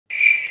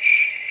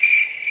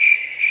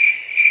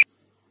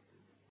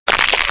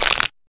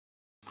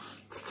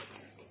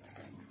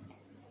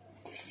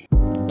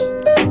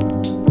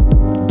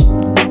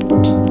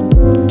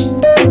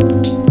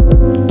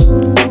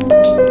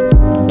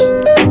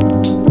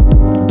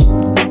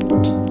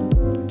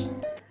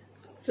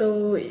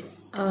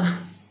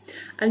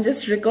I'm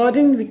just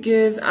recording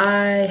because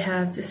I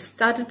have just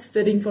started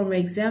studying for my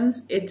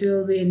exams. It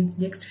will be in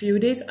next few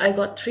days. I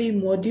got 3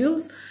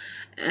 modules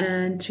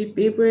and 3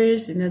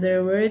 papers, in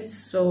other words,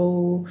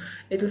 so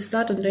it will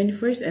start on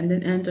 21st and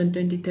then end on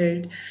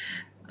 23rd.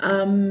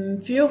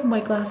 Few of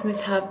my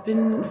classmates have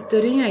been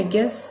studying, I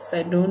guess,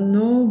 I don't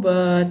know,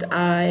 but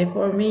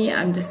for me,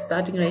 I'm just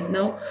starting right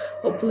now.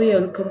 Hopefully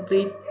I'll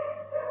complete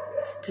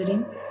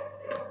studying.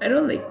 I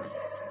don't like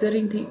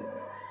studying thing.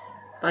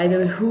 By the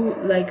way, who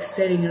likes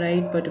studying,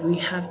 right? But we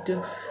have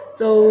to.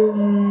 So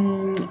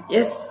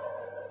yes,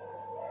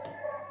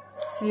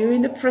 see you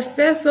in the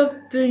process of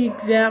doing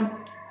exam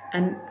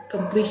and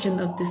completion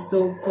of the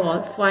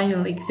so-called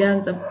final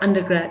exams of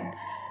undergrad.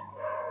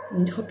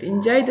 And hope you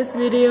enjoyed this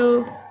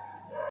video.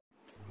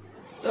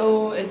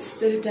 So it's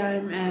study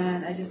time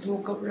and I just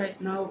woke up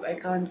right now. I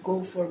can't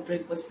go for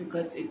breakfast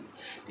because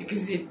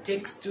it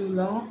takes too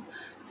long.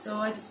 So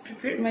I just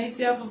prepared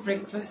myself a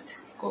breakfast,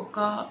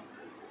 cocoa,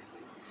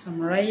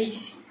 some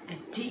rice and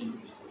tea.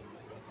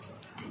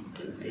 I'll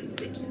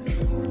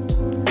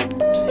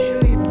show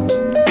you.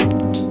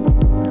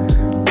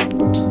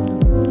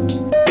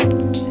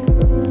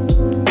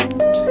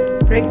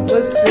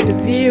 Breakfast with a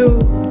view.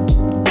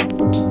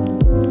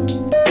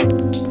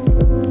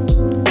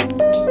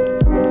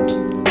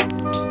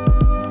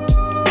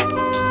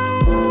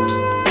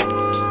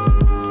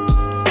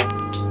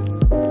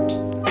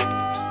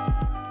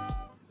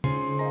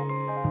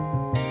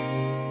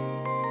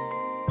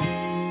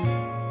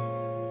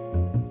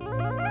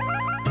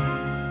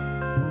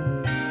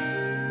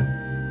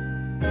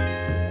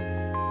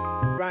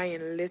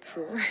 Ryan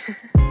Little.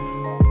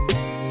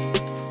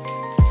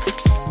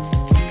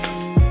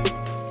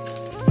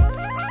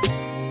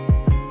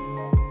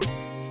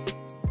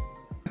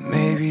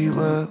 Maybe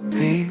we'll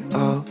be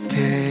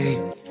okay.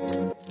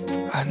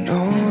 I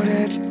know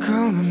that you're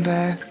coming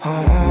back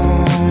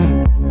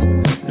home.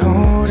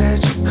 Know that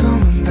you're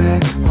coming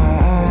back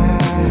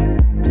home.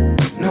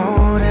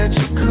 Know that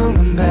you're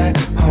coming back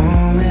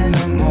home in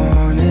the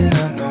morning. I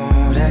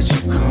know that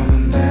you're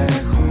coming back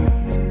home.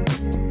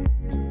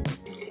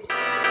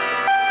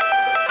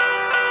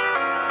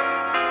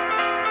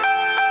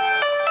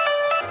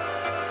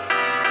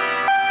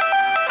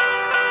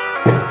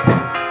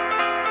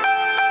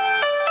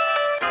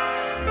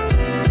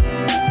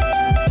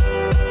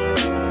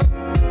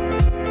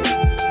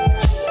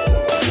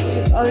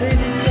 Already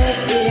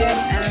 12 AM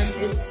and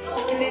it's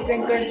Skilly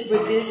Tanker's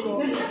birthday, so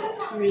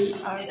we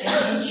are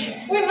going.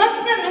 Wait,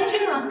 맞다,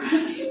 영신아.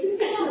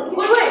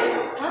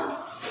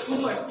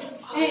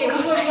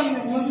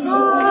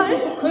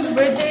 Whose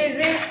birthday is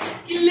it?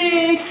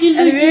 Kille.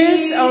 And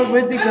where's our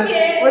birthday girl?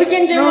 We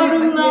can do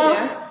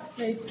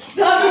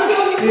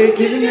We're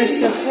giving her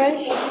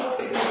surprise.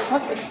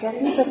 Not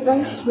exactly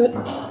surprise, but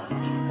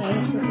kind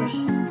of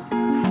surprise.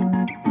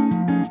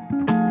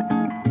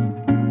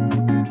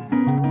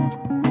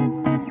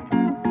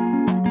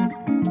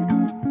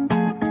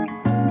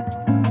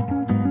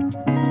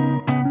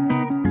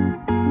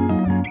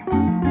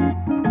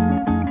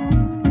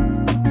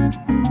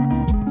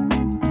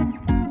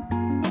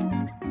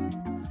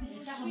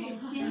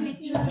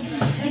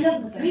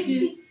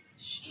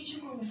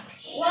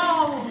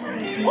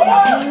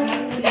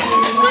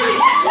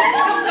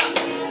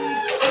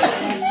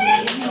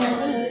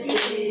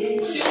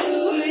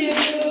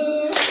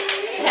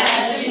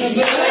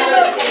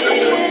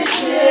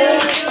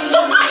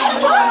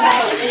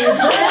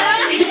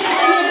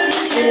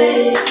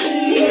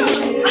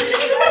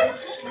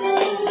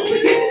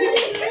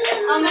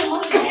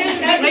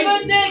 Happy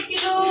birthday,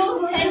 Kilo.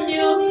 Thank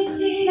you.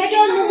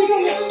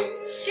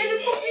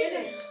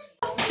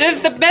 This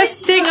is the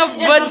best thing of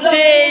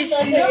birthdays.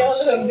 Our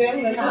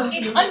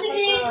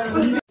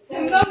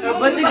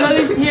birthday girl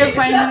is here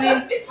finally.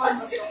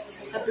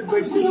 Happy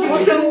birthday.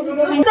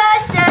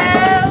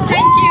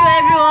 Thank you,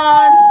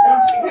 everyone.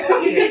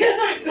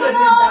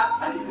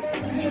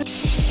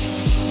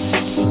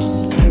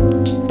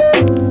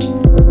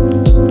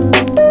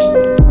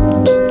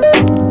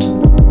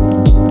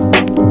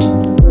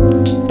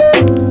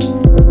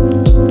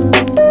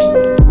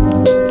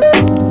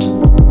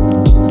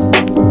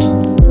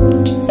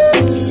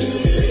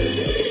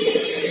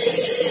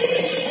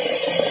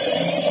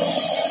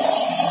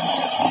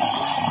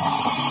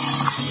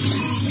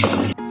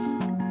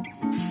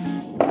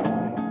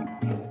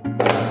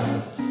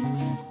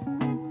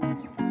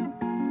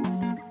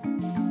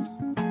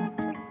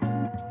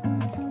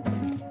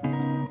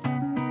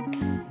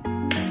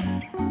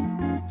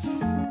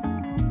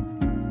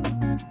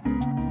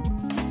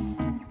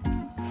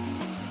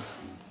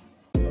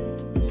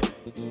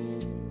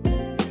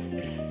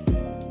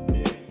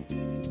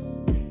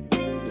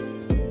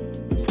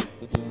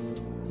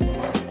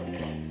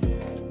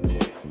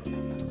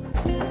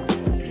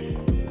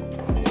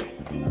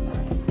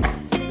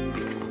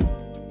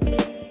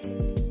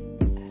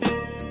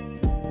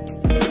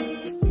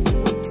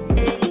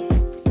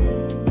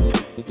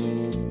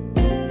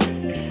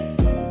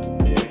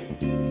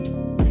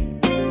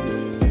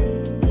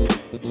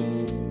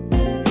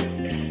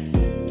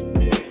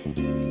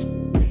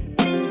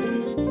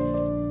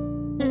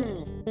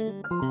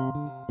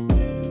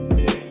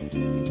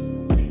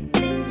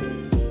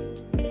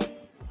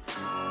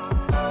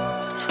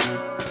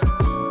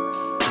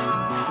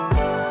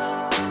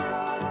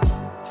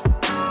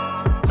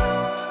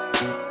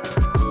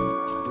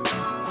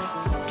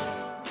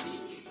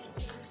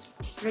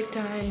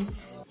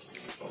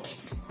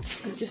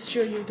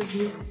 show you the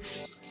view.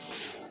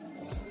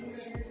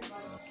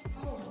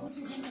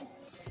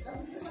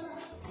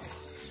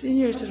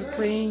 Seniors are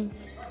playing.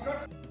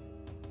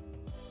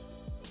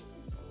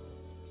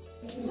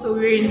 So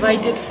we're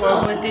invited for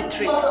a birthday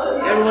trip.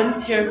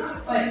 Everyone's here.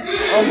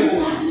 All the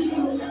girls.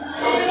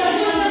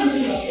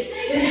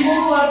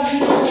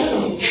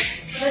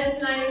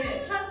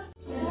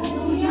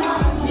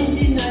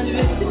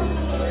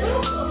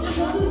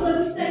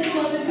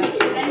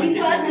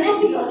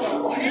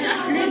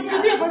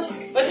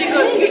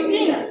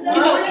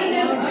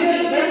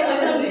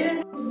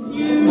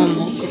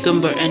 Momo,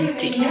 cucumber and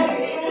tea.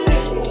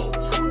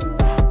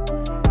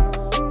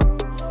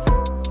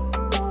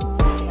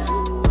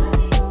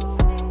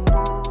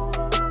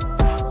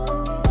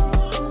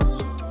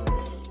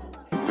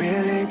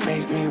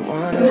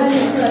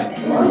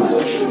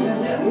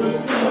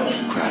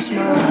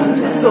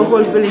 So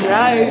fulfilling,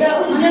 right?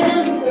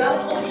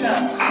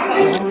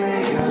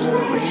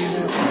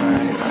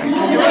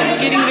 Everyone's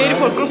getting ready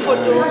for group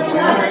photos.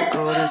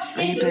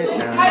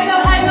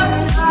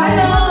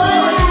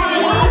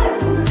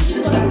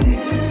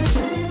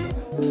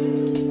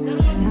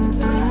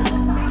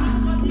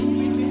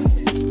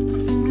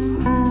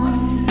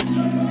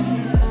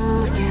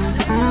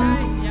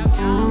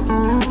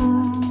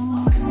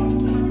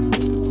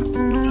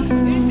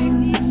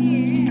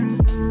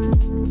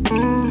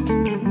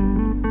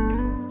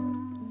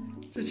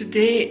 So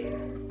today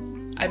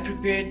I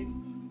prepared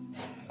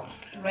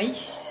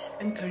rice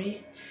and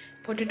curry,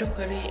 potato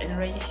curry and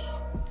rice.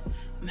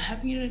 I'm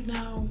having it right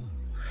now.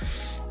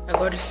 I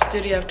got to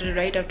study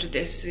right after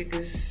this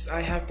because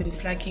I have been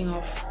slacking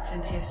off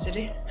since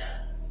yesterday.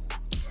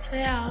 So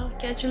yeah, I'll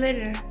catch you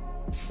later.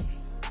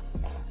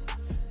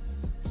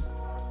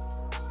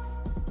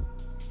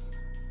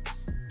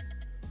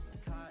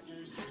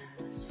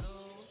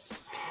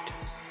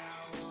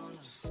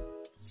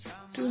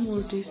 Two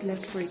more days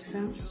left for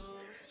exam.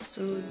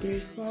 So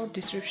there's power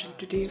disruption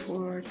today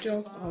for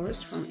 12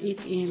 hours from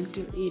 8 AM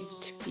till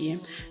 8 PM.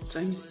 So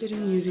I'm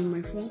studying using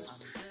my phone,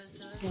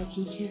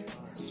 working here.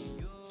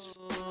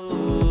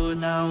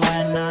 Now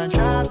when I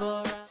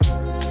travel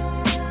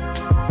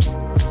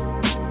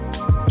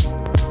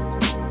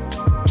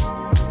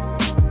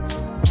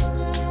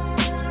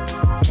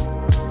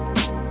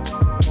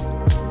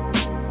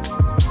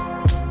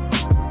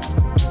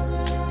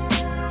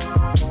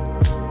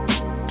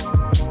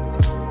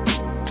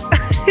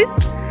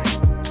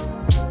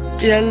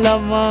Yalla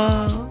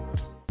ma.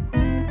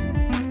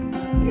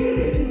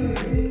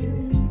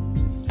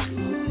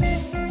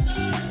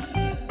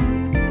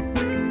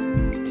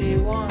 Day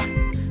 1,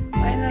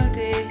 final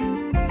day.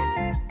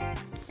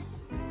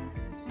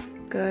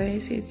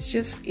 Guys, it's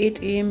just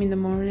 8 AM in the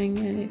morning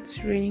and it's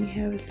raining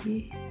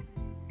heavily.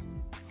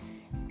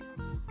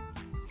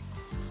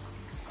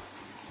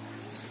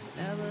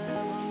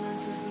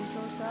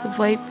 The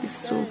vibe is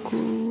so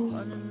cool.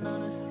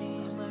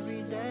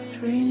 It's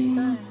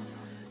raining.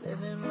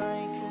 Living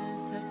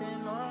reckless,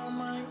 testing all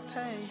my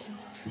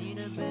patience. Need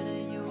a bit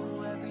of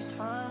you every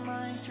time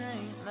I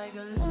drink. Like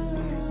a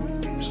love.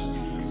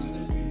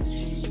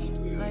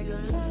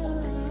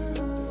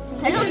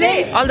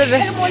 All the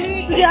best.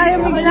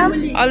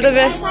 All the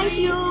best.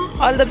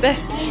 All the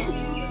best.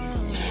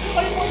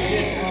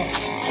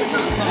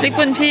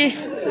 Likun P.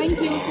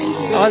 Thank you.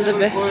 All the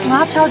best.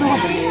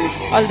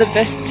 All the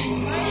best.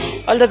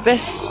 All the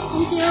best.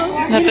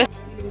 Thank you.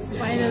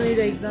 Finally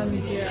the exam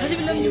is here.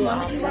 See you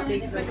after the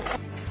exam.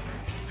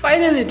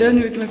 Finally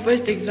done with my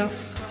first exam.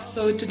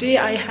 So today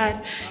I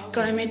had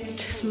climate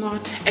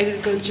smart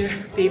agriculture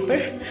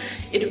paper.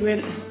 It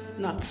went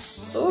not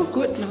so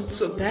good, not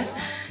so bad.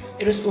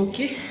 It was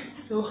okay.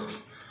 So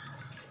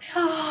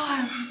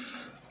yeah,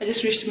 I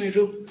just reached my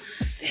room.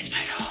 There's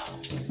my room.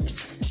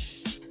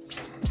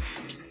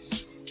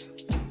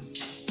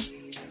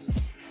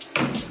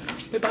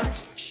 Bye bye.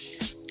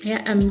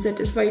 Yeah, I'm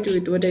satisfied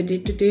with what I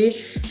did today,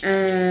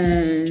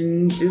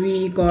 and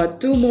we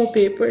got two more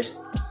papers.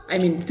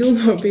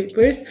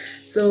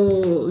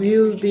 So we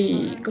will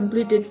be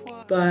completed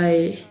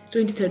by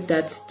 23rd.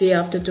 That's day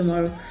after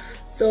tomorrow.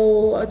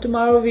 So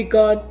tomorrow we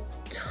got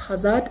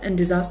hazard and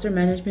disaster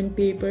management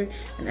paper,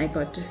 and I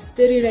got to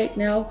study right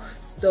now.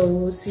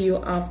 So see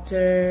you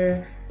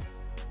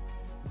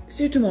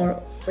tomorrow.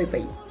 Bye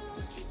bye.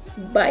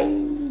 Bye.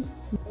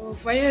 Oh,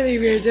 finally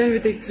we are done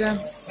with the exam.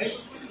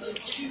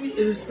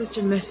 It was such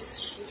a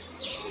mess.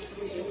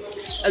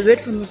 I'll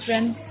wait for my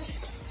friends.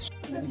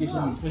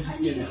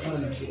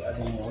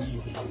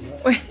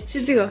 Oi,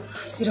 시지가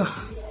싫어.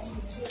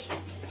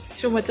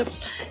 Show 맞죠?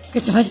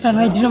 그치 맛있다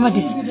너의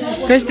드라마디스.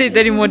 First day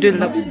dari model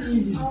lab.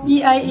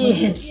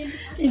 EIA.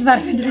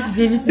 Environmental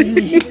babies.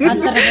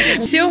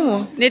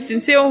 Tshomo, netin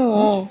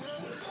Tshomo.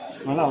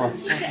 Malawa.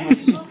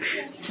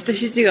 진짜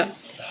시지가.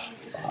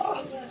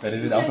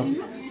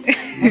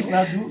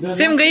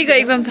 Sim gay ka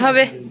exam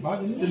thabe.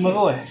 Sim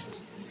magawe.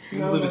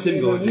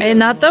 Ay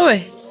nata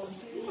we.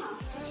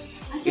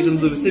 이름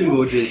좀 쌤이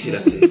어제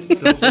시라지.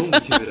 너무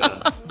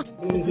치더라.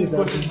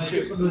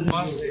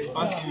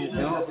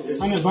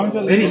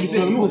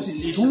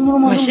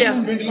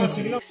 맛이야.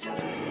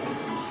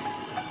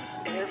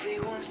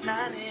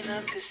 not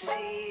enough to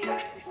see her.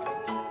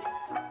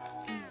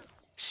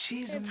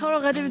 She's a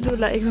돌아가야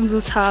둘라 exam 도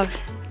사.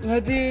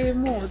 어디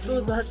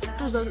뭐또자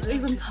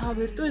exam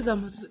사বে 또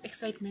exam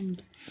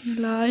excitement.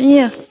 ला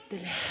ये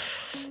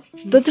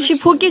तो तुझे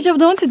फोके जब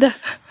दो थे दा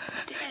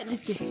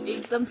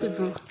एकदम ते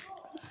bro.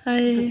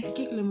 आई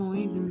किकले म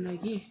वही बिम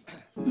लागि.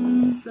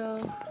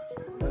 So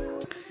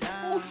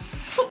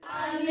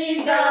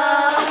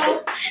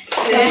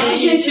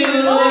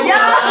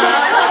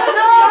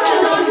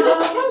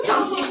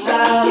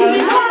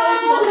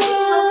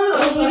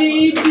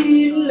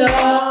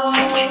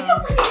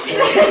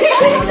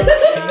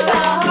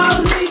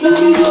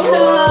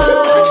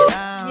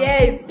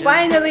yay,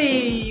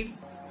 finally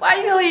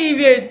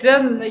we are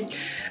done. Like,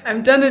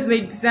 I'm done with my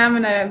exam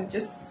and I'm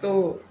just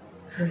so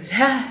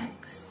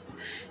relaxed.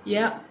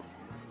 Yeah,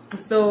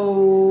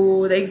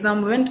 so the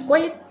exam went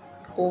quite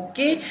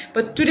okay,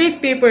 but today's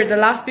paper, the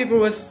last paper,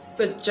 was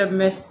such a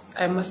mess,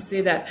 I must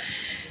say that.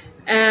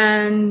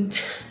 And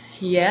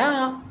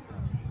yeah,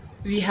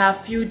 we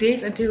have few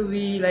days until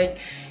we like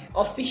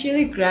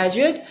officially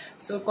graduate,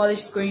 so college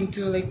is going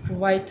to like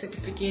provide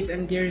certificates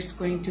and there is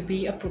going to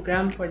be a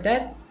program for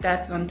that.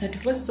 That's on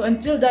 31st. So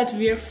until that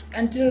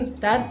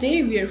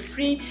day we are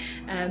free,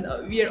 and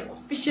we are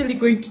officially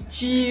going to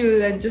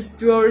chill and just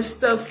do our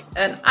stuff,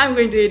 and I'm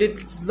going to edit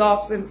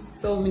vlogs and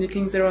so many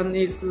things are on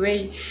this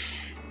way.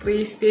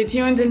 Please stay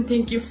tuned and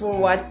thank you for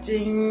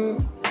watching.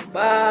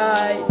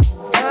 Bye.